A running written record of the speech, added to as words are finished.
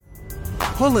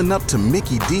Pulling up to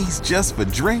Mickey D's just for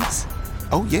drinks?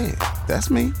 Oh yeah,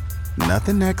 that's me.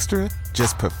 Nothing extra,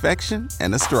 just perfection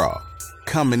and a straw.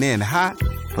 Coming in hot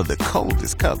for the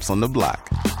coldest cups on the block.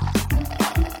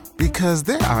 Because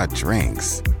there are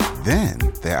drinks. Then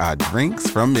there are drinks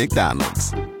from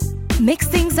McDonald's. Mix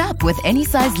things up with any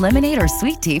size lemonade or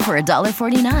sweet tea for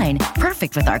 $1.49.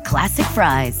 Perfect with our classic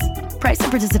fries. Price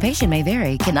and participation may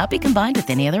vary. Cannot be combined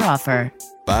with any other offer.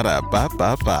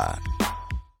 Ba-da-ba-ba-ba.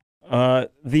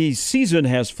 The season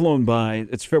has flown by.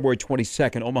 It's February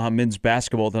 22nd. Omaha men's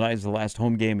basketball tonight is the last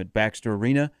home game at Baxter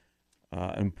Arena.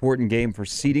 An important game for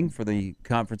seeding for the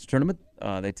conference tournament.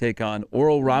 They take on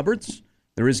Oral Roberts.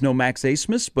 There is no Max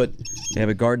Asmus, but they have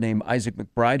a guard named Isaac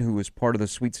McBride who was part of the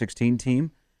Sweet 16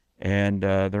 team and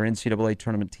their NCAA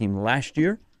tournament team last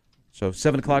year. So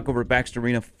 7 o'clock over at Baxter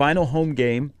Arena. Final home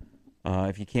game.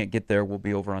 If you can't get there, we'll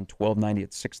be over on 1290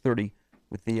 at 6:30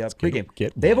 with the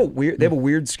pregame. They have a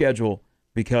weird schedule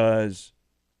because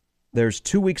there's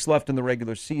 2 weeks left in the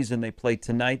regular season. They play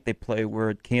tonight. We're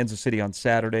at Kansas City on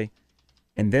Saturday,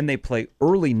 and then they play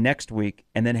early next week,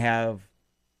 and then have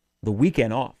the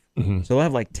weekend off. Mm-hmm. So they'll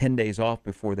have like 10 days off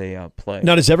before they play.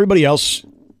 Now, does everybody else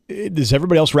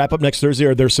wrap up next Thursday,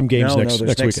 or there's some games next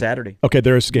week? Saturday. Okay,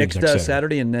 there's games next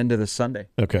Saturday and then to the Sunday.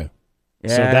 Okay. Yeah.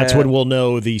 So that's when we'll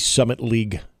know the Summit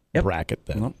League bracket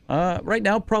then. Right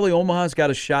now, probably Omaha's got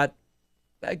a shot,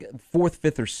 4th,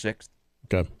 5th, or 6th.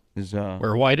 Okay.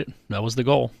 We're white. That was the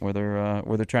goal. Where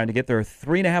they're trying to get their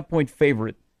 3.5-point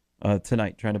favorite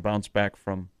tonight, trying to bounce back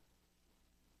from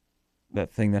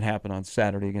that thing that happened on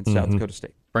Saturday against South Dakota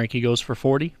State. Frankie goes for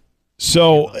 40.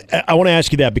 So I want to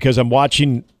ask you that because I'm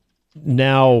watching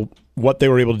now what they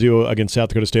were able to do against South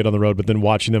Dakota State on the road, but then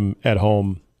watching them at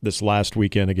home this last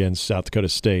weekend against South Dakota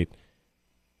State.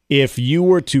 If you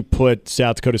were to put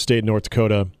South Dakota State and North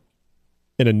Dakota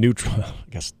in a neutral, I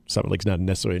guess Summit League's not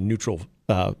necessarily a neutral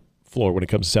floor when it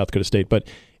comes to South Dakota State, but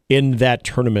in that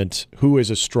tournament, who is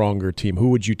a stronger team? Who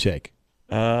would you take?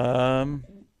 South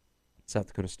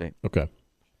Dakota State. Okay.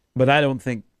 But I don't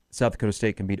think South Dakota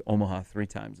State can beat Omaha 3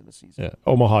 times in the season. Yeah,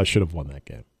 Omaha should have won that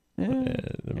game.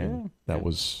 That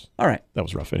was all right. That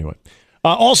was rough anyway.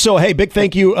 Also, hey, big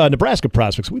thank you, Nebraska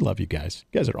Prospects. We love you guys.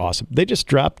 You guys are awesome. They just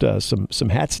dropped some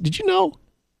hats. Did you know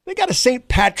they got a St.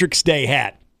 Patrick's Day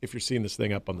hat? If you're seeing this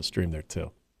thing up on the stream there too,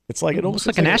 it's like it almost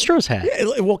looks like an Astros hat.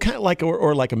 Yeah, well, kind of like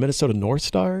or like a Minnesota North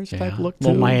Stars type look too.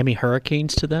 Little Miami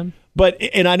Hurricanes to them. But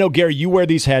and I know Gary, you wear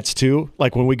these hats too.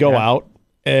 Like when we go out,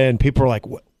 and people are like,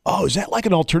 "Oh, is that like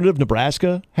an alternative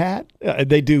Nebraska hat?"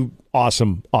 They do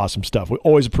awesome stuff. We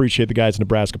always appreciate the guys in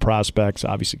Nebraska Prospects.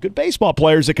 Obviously, good baseball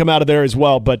players that come out of there as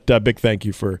well. But big thank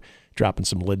you for dropping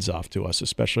some lids off to us,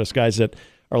 especially us guys that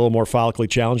are a little more follically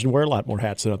challenged and wear a lot more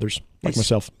hats than others, like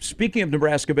myself. Speaking of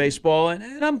Nebraska baseball,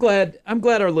 and I'm glad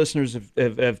our listeners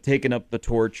have taken up the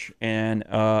torch and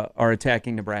are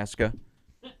attacking Nebraska.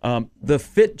 The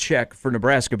fit check for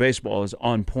Nebraska baseball is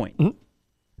on point. Mm-hmm.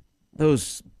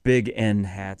 Those big N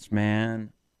hats,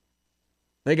 man.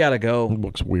 They got to go. It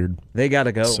looks weird. They got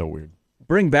to go. So weird.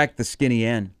 Bring back the skinny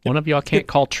N. One of y'all can't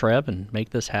call Trev and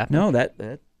make this happen? No,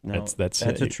 that's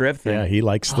a Trev thing. Yeah, he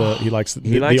likes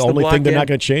the only thing they're not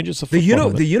going to change is the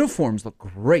football. The uniforms look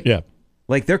great. Yeah.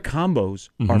 Like their combos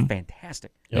are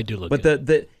fantastic. Yep. They do look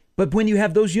good. But when you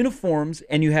have those uniforms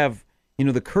and you have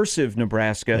the cursive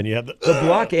Nebraska, and you have the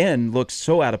block N looks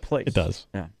so out of place. It does.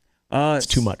 Yeah. It's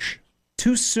too much.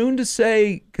 Too soon to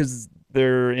say because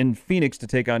they're in Phoenix to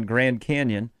take on Grand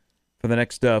Canyon for the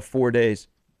next 4 days.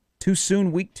 Too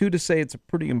soon, week 2, to say it's a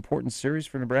pretty important series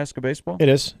for Nebraska baseball? It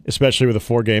is, especially with a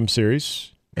 4-game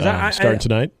series starting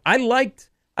tonight. I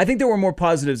think there were more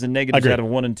positives than negatives out of a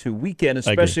 1 and 2 weekend,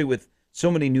 especially with so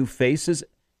many new faces.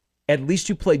 At least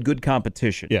you played good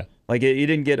competition. Yeah. Like you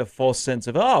didn't get a false sense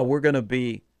of, we're going to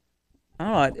be.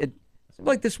 It seems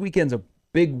like this weekend's a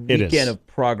big weekend of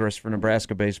progress for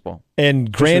Nebraska baseball. And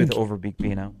with Overbeek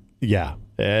being out. Yeah.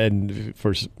 And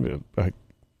for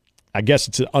I guess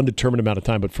it's an undetermined amount of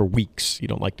time, but for weeks, you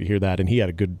don't like to hear that. And he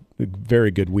had a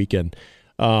very good weekend.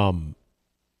 Grand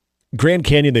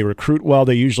Canyon, they recruit well.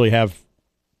 They usually have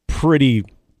pretty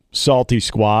salty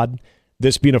squad.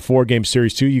 This being a 4-game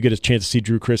series, too, you get a chance to see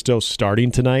Drew Christo starting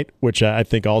tonight, which I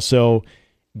think also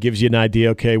gives you an idea,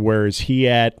 okay, where is he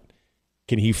at?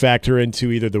 Can he factor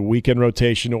into either the weekend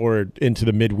rotation or into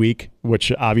the midweek,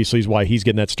 which obviously is why he's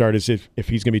getting that start, is if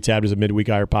he's going to be tabbed as a midweek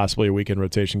guy or possibly a weekend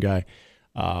rotation guy.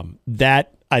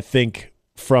 That, I think,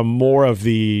 from more of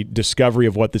the discovery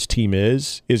of what this team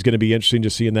is going to be interesting to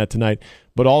see in that tonight.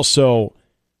 But also,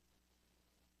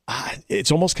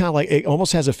 it's almost kind of like, it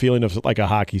almost has a feeling of like a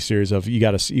hockey series of you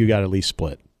got to at least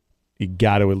split. You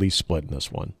got to at least split in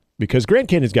this one because Grand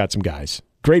Canyon's got some guys.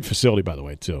 Great facility, by the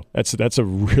way, too. That's a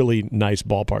really nice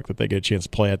ballpark that they get a chance to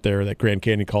play at there, that Grand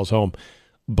Canyon calls home.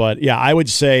 But, yeah, I would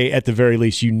say at the very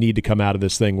least you need to come out of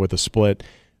this thing with a split.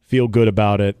 Feel good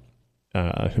about it.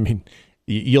 I mean,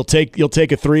 you'll take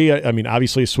a 3. I mean,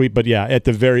 obviously a sweep, but, yeah, at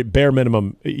the very bare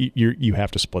minimum, you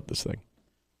have to split this thing.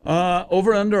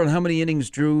 Over under on how many innings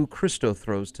Drew Christo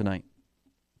throws tonight?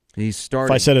 He's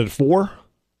starting. If I said it at 4?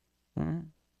 I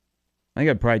think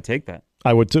I'd probably take that.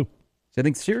 I would, too. So I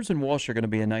think Sears and Walsh are going to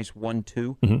be a nice 1-2.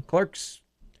 Mm-hmm. Clark's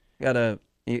got to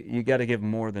you got to give him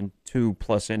more than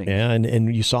 2+ innings. Yeah,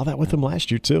 and you saw that with him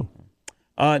last year, too.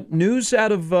 News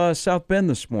out of South Bend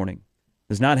this morning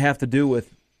does not have to do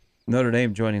with Notre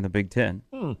Dame joining the Big Ten.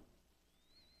 I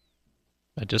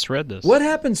just read this. What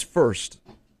happens first?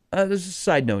 There's a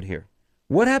side note here.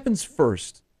 What happens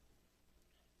first?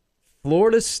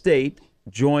 Florida State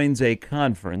joins a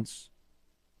conference,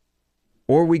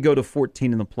 or we go to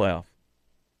 14 in the playoff?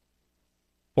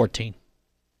 14.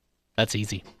 That's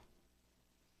easy.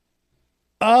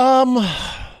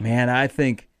 Man, I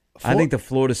think the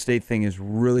Florida State thing is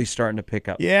really starting to pick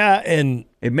up. Yeah, and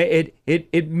it may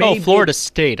Florida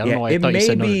State. I don't know why I thought you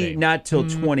said Notre Dame. It may be not till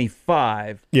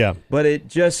 25. Yeah. But it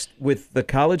just, with the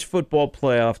college football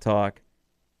playoff talk,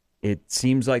 it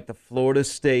seems like the Florida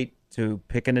State to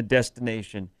picking a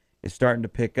destination is starting to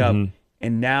pick up. Mm-hmm.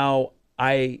 And now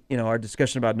our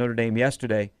discussion about Notre Dame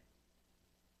yesterday,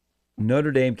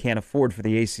 Notre Dame can't afford for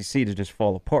the ACC to just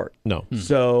fall apart. No.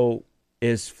 So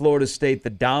is Florida State the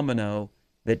domino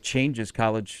that changes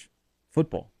college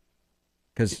football?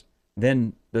 Because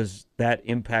then does that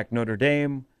impact Notre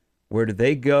Dame? Where do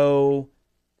they go?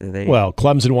 Well,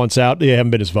 Clemson wants out. They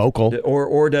haven't been as vocal.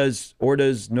 Or does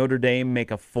Notre Dame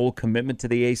make a full commitment to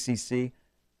the ACC?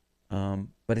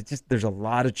 But there's a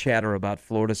lot of chatter about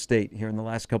Florida State here in the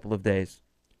last couple of days.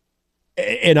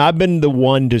 And I've been the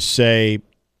one to say,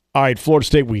 all right, Florida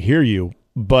State, we hear you,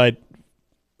 but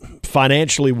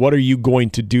financially, what are you going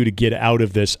to do to get out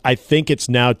of this? I think it's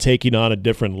now taking on a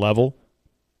different level,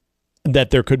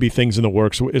 that there could be things in the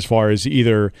works as far as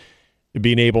either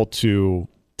being able to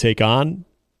take on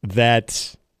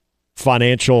that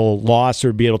financial loss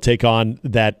or be able to take on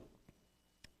that,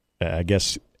 I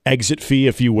guess, exit fee,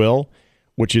 if you will,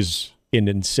 which is an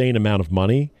insane amount of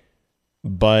money.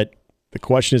 But the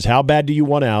question is, how bad do you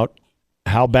want out?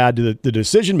 How bad do the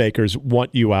decision makers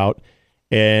want you out?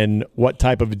 And what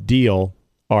type of a deal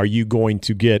are you going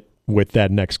to get with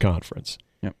that next conference?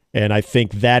 Yep. And I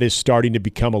think that is starting to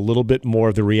become a little bit more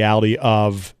of the reality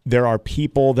of there are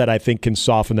people that I think can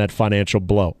soften that financial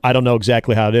blow. I don't know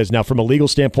exactly how it is. Now, from a legal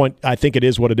standpoint, I think it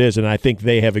is what it is, and I think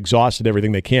they have exhausted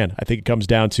everything they can. I think it comes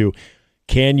down to,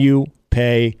 can you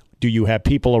pay? Do you have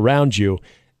people around you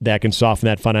that can soften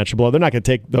that financial blow? They're not going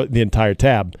to take the entire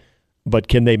tab, but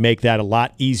can they make that a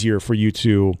lot easier for you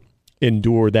to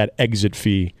endure that exit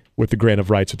fee with the grant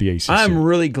of rights with the ACC? I'm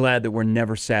really glad that we're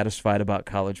never satisfied about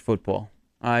college football.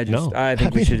 I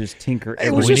think we should just tinker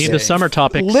every We need day. the summer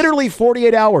topics. Literally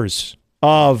 48 hours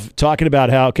of talking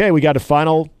about how, okay, we got a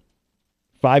final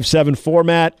 5-7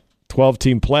 format,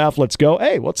 12-team playoff. Let's go.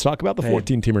 Hey, let's talk about the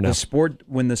 14-teamer now.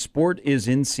 When the sport is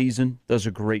in season, does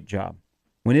a great job.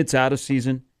 When it's out of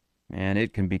season, man,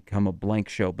 it can become a blank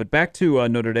show. But back to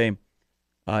Notre Dame.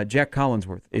 Jack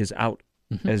Collinsworth is out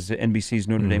as NBC's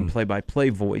Notre Dame play-by-play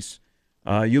voice.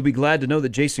 You'll be glad to know that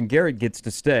Jason Garrett gets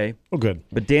to stay. Oh, good.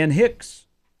 But Dan Hicks,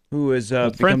 who has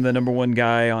become the number one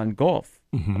guy on golf.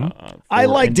 I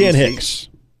like NBC. Dan Hicks.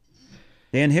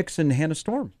 Dan Hicks and Hannah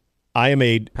Storm. I am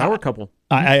a power couple.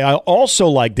 I also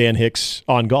like Dan Hicks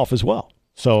on golf as well.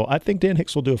 So I think Dan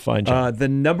Hicks will do a fine job. The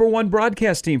number one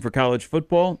broadcast team for college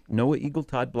football, Noah Eagle,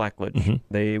 Todd Blackledge.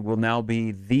 They will now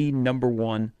be the number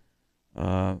one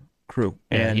crew.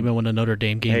 Yeah, And even when a Notre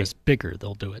Dame game is bigger,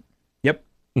 they'll do it. Yep.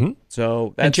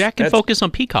 So and Jack can focus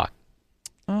on Peacock.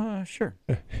 Sure.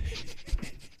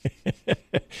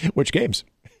 Which games?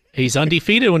 He's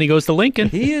undefeated when he goes to Lincoln.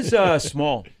 He is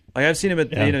small. Like I've seen him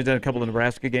at done a couple of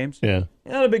Nebraska games. Yeah.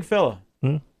 Not a big fella.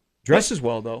 Dresses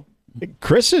well though.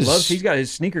 Chris is. He's got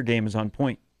his sneaker game is on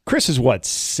point. Chris is what,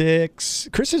 6?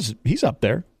 He's up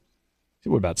there.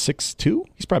 What, about 6'2"?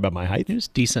 He's probably about my height. He was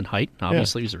decent height.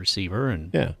 Obviously, he's a receiver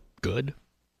and good.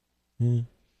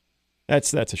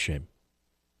 That's a shame.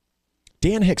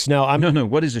 Dan Hicks. Now No.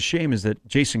 What is a shame is that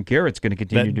Jason Garrett's going to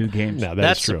continue to do games. No,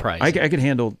 that's true. surprising. I could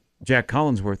handle Jack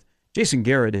Collinsworth. Jason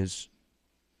Garrett is.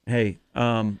 Hey,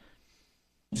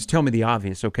 just tell me the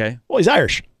obvious, okay? Well, he's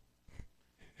Irish.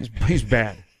 He's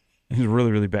bad. He's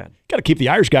really, really bad. Got to keep the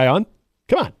Irish guy on.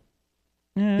 Come on.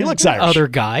 He looks Irish. Other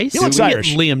guys. He looks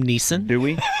Irish. Liam Neeson. Do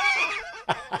we?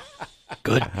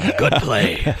 Good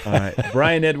play. All right.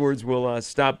 Brian Edwards will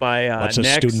stop by What's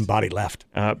next. a student body left?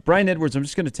 Brian Edwards, I'm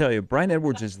just going to tell you, Brian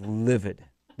Edwards is livid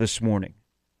this morning,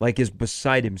 like is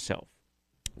beside himself.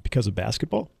 Because of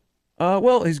basketball?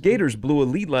 Well, his Gators blew a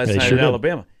lead last night sure at did.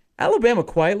 Alabama. Alabama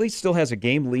quietly still has a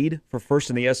game lead for first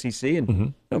in the SEC,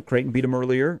 and Creighton beat them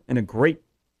earlier in a great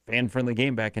fan-friendly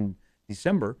game back in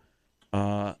December.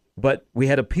 But we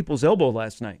had a people's elbow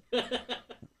last night.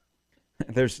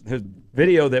 There's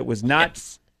video that was not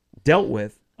dealt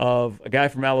with of a guy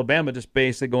from Alabama just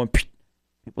basically going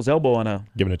people's elbow on a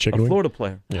Florida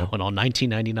player. Yeah. Went on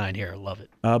 1999 here. I love it.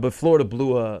 But Florida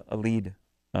blew a lead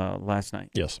last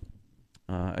night. Yes.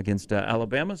 Against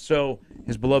Alabama. So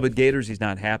his beloved Gators, he's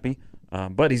not happy.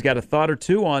 But he's got a thought or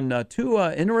two on two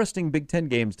interesting Big Ten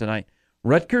games tonight.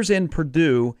 Rutgers and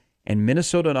Purdue and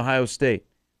Minnesota and Ohio State.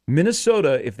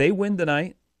 Minnesota, if they win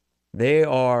tonight, they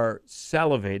are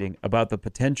salivating about the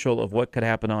potential of what could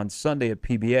happen on Sunday at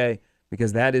PBA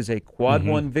because that is a quad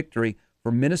one victory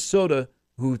for Minnesota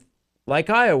who, like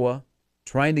Iowa,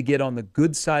 trying to get on the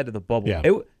good side of the bubble.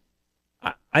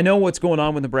 Yeah. I know what's going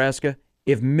on with Nebraska.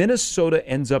 If Minnesota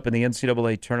ends up in the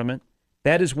NCAA tournament,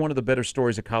 that is one of the better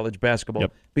stories of college basketball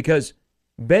because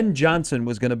Ben Johnson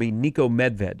was going to be Nico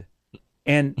Medved,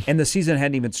 and the season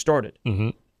hadn't even started.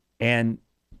 And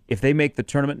if they make the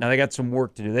tournament, now they got some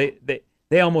work to do.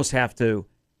 They almost have to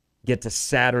get to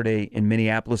Saturday in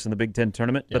Minneapolis in the Big Ten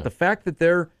tournament. But the fact that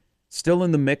they're still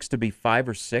in the mix to be 5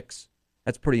 or 6,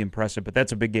 that's pretty impressive. But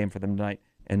that's a big game for them tonight.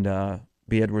 And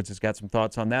B. Edwards has got some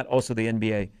thoughts on that. Also, the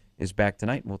NBA is back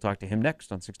tonight, and we'll talk to him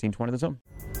next on 1620 The Zone.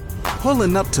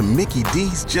 Pulling up to Mickey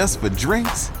D's just for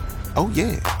drinks? Oh,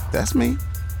 yeah, that's me.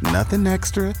 Nothing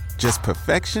extra, just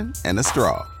perfection and a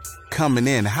straw. Coming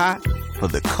in hot for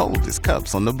the coldest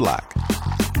cups on the block.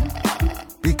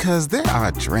 Because there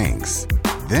are drinks.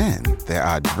 Then there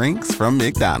are drinks from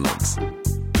McDonald's.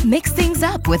 Mix things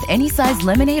up with any size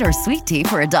lemonade or sweet tea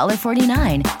for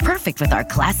 $1.49. Perfect with our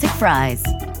classic fries.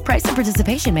 Price and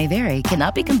participation may vary.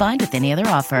 Cannot be combined with any other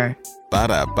offer.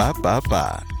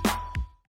 Ba-da-ba-ba-ba.